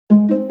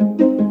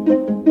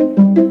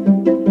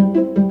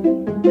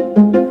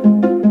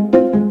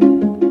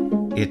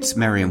It's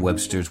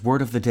Merriam-Webster's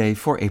Word of the Day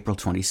for April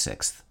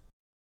 26th.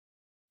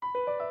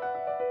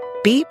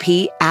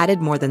 BP added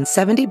more than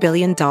 $70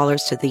 billion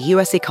to the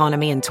U.S.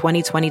 economy in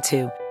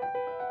 2022.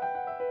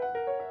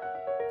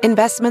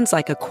 Investments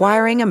like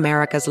acquiring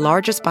America's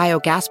largest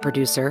biogas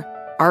producer,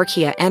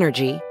 Archaea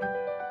Energy,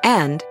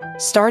 and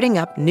starting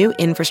up new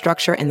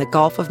infrastructure in the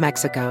Gulf of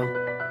Mexico.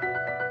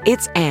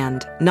 It's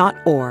and, not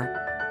or.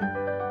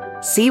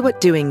 See what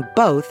doing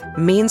both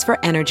means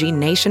for energy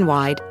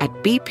nationwide at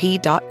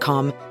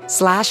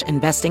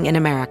bp.com/investing in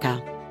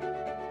America.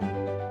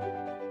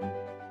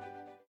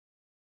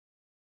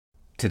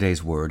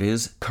 Today's word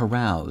is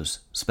carouse,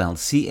 spelled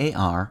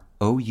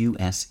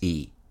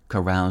C-A-R-O-U-S-E.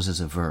 Carouse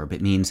is a verb.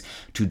 It means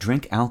to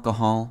drink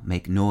alcohol,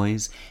 make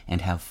noise,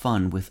 and have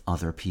fun with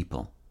other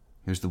people.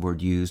 Here's the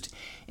word used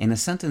in a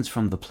sentence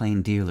from The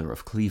Plain Dealer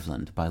of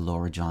Cleveland by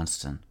Laura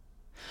Johnston.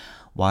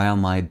 While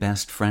my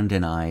best friend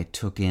and I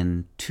took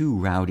in 2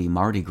 rowdy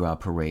Mardi Gras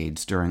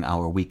parades during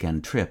our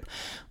weekend trip,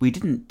 we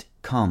didn't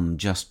come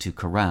just to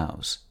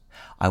carouse.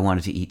 I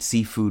wanted to eat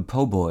seafood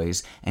po'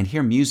 boys and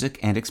hear music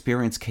and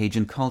experience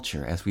Cajun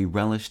culture as we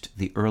relished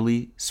the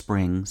early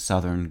spring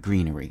southern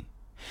greenery.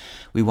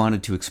 We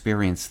wanted to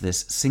experience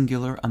this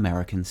singular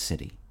American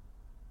city.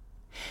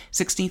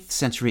 16th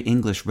century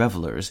English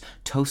revelers,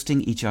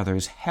 toasting each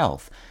other's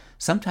health,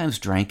 sometimes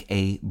drank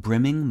a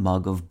brimming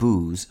mug of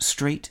booze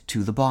straight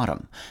to the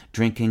bottom,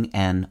 drinking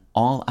an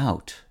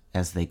all-out,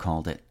 as they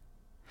called it.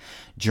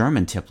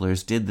 German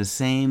tipplers did the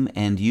same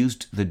and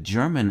used the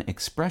German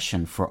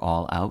expression for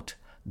all-out,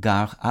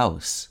 gar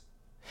aus.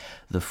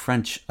 The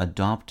French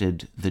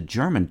adopted the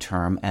German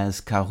term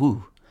as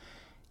carouse,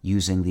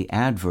 using the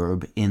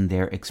adverb in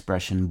their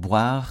expression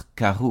boire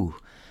carouse,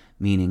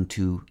 meaning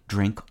to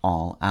drink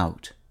all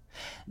out.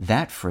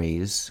 That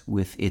phrase,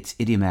 with its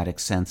idiomatic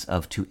sense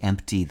of to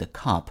empty the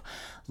cup,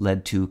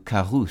 led to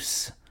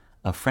carouse,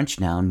 a French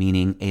noun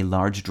meaning a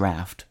large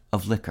draught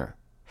of liquor.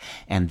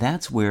 And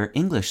that's where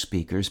English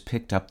speakers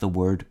picked up the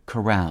word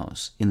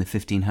carouse in the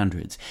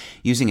 1500s,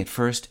 using it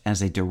first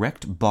as a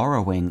direct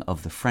borrowing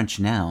of the French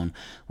noun,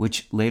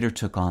 which later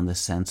took on the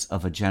sense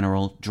of a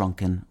general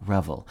drunken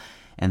revel,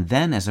 and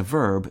then as a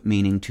verb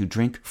meaning to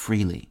drink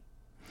freely.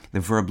 The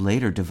verb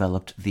later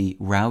developed the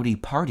rowdy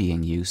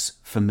partying use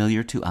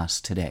familiar to us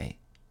today.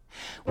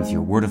 With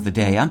your Word of the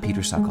Day, I'm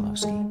Peter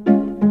Sokolowski.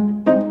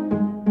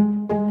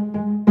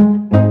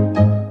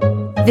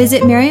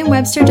 Visit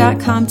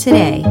Merriam-Webster.com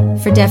today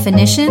for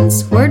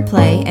definitions,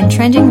 wordplay, and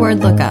trending word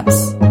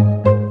lookups.